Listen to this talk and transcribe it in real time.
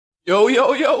Yo,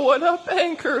 yo, yo, what up,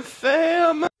 Anchor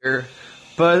fam?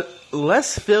 But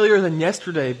less failure than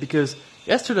yesterday because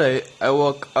yesterday I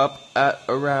woke up at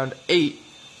around 8.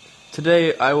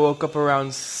 Today I woke up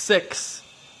around 6.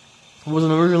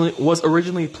 Was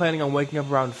originally planning on waking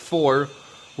up around 4,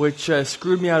 which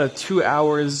screwed me out of 2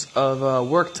 hours of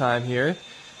work time here.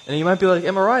 And you might be like,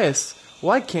 Marias,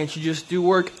 why can't you just do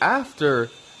work after,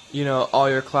 all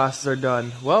your classes are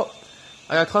done? Well,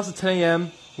 I got class at 10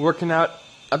 a.m., working out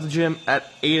at the gym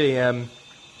at 8 a.m.,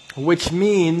 which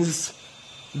means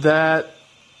that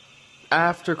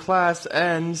after class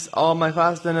ends, all my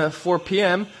class done at 4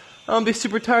 p.m., I'm going to be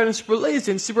super tired and super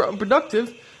lazy and super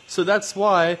unproductive. So that's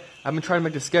why I've been trying to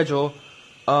make a schedule.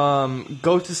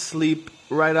 Go to sleep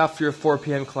right after your 4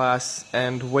 p.m. class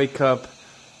and wake up,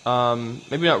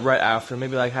 maybe not right after,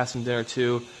 maybe like have some dinner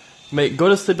too. Go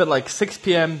to sleep at like 6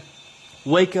 p.m.,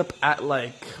 wake up at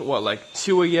like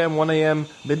 2 a.m., 1 a.m.,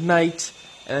 midnight,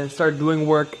 and start doing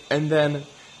work, and then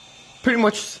pretty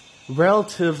much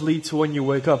relatively to when you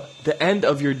wake up, the end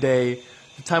of your day,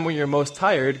 the time when you're most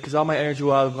tired, because all my energy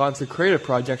while I've gone to creative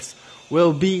projects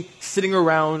will be sitting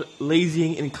around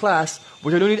lazying in class,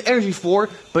 which I don't need energy for,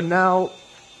 but now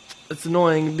it's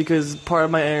annoying because part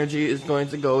of my energy is going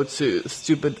to go to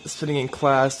stupid sitting in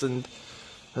class and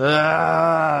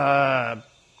well,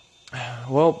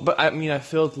 but I mean I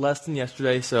failed less than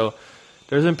yesterday, so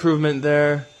there's improvement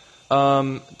there.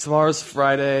 Tomorrow's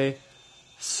Friday,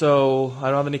 so I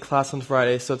don't have any class on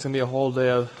Friday, so it's gonna be a whole day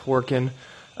of working.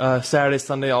 Saturday,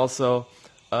 Sunday also.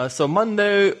 So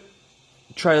Monday,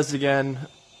 try this again.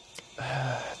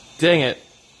 Dang it.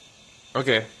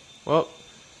 Okay, well,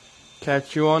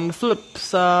 catch you on the flip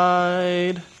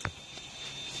side.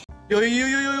 Yo, yo, yo,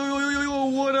 yo, yo, yo, yo, yo,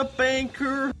 what up,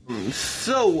 Anchor?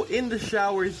 So, in the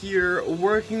shower here,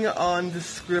 working on the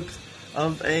script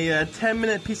of a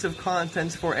 10-minute piece of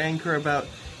content for Anchor about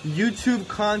YouTube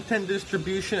content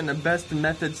distribution and the best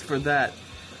methods for that.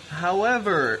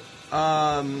 However,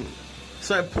 so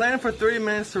I planned for 30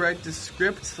 minutes to write the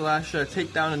script /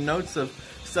 take down the notes of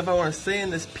stuff I want to say in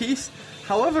this piece.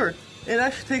 However, it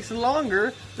actually takes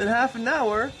longer than half an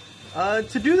hour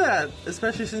to do that,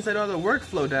 especially since I don't have the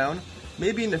workflow down.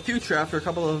 Maybe in the future, after a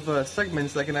couple of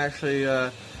segments, I can actually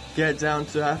get down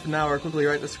to half an hour, quickly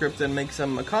write the script and make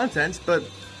some content. But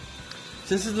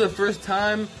since this is the first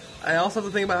time, I also have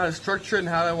to think about how to structure it and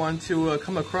how I want to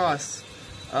come across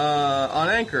on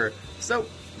Anchor. So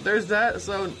there's that.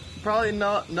 So probably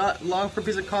not long for a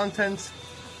piece of content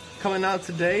coming out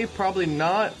today. Probably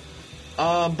not.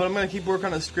 But I'm gonna keep working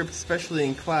on the script, especially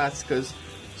in class, because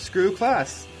screw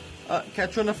class.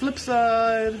 Catch you on the flip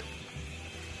side.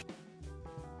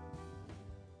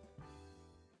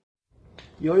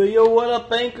 Yo, yo, yo, what up,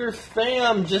 Anchor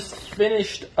fam? Just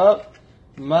finished up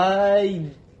my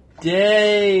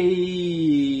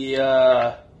day.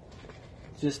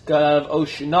 Just got out of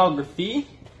oceanography.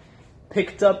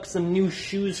 Picked up some new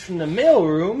shoes from the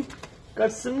mailroom.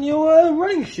 Got some new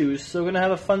running shoes. So we're going to have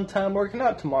a fun time working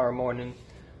out tomorrow morning.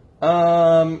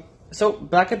 So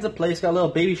back at the place, got a little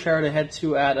baby shower to head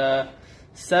to at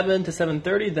 7 to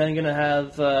 7:30. Then going to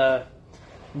have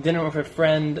dinner with a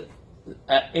friend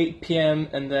at 8 p.m.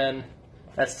 and then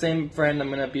that same friend I'm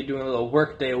going to be doing a little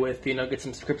work day with, get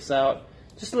some scripts out.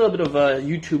 Just a little bit of a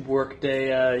YouTube work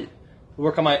day,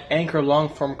 work on my Anchor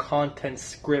long-form content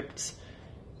scripts.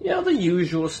 The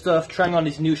usual stuff. Trying on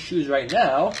these new shoes right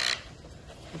now.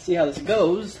 Let's see how this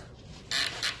goes.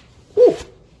 Woo!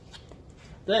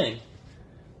 Dang.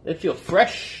 They feel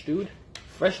fresh, dude.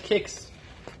 Fresh kicks.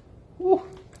 Woo!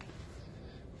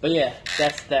 But yeah,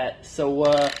 that's that. So,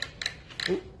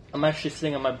 I'm actually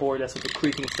sitting on my board. That's what the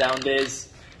creaking sound is.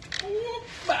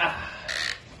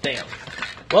 Damn.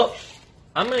 Well,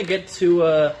 I'm going to get to,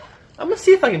 I'm going to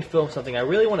see if I can film something. I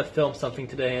really want to film something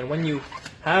today, and when you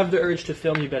have the urge to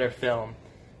film, you better film.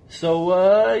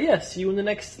 So, yeah, see you in the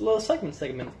next little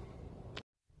segment.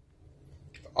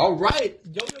 Alright,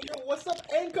 yo, what's up,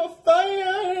 Anchor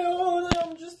fam?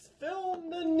 I'm just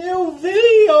filming a new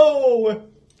video!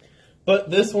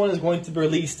 But this one is going to be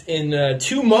released in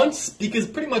 2 months, because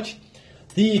pretty much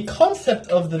the concept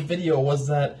of the video was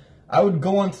that I would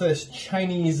go onto this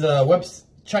Chinese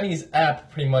Chinese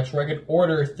app, pretty much, where I could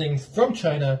order things from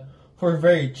China for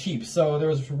very cheap. So there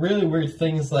was really weird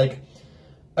things like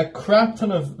a crap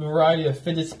ton of variety of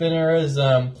fidget spinners,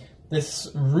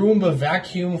 this Roomba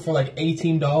vacuum for like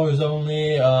 $18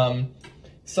 only,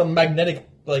 some magnetic,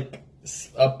 like,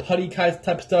 putty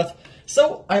type stuff.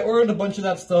 So I ordered a bunch of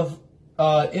that stuff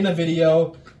in a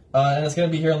video, and it's going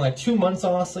to be here in like 2 months,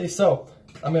 honestly. So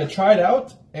I'm going to try it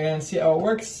out and see how it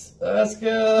works.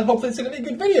 Hopefully it's going to be a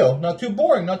good video. Not too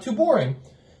boring.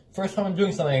 First time I'm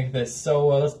doing something like this, so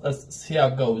let's see how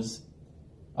it goes.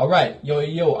 All right,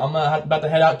 yo, I'm about to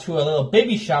head out to a little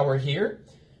baby shower here.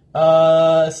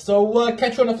 So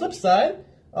catch you on the flip side.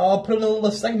 I'll put in a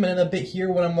little segment in a bit here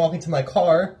when I'm walking to my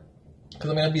car, because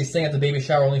I'm gonna be staying at the baby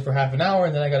shower only for half an hour,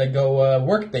 and then I gotta go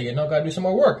work day. Gotta do some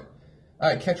more work. All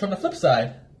right, catch you on the flip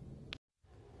side.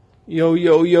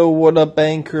 Yo, what up,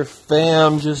 Anchor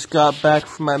fam? Just got back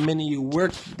from my mini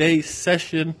workday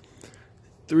session.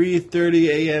 3:30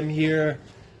 a.m. here.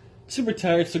 Super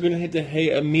tired, so gonna hit the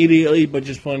hay immediately, but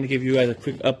just wanted to give you guys a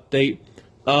quick update.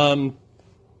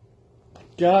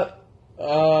 Got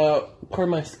part of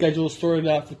my schedule sorted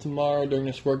out for tomorrow during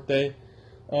this workday.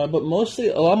 But mostly,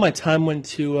 a lot of my time went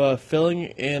to filling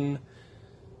in,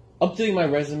 updating my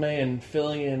resume and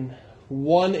filling in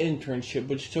one internship,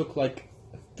 which took like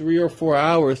 3 or 4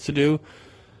 hours to do.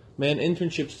 Man,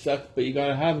 internships suck, but you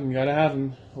gotta have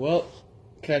them, Well,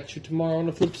 catch you tomorrow on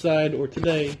the flip side, or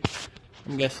today,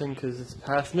 I'm guessing, because it's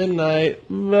past midnight.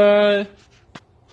 Bye.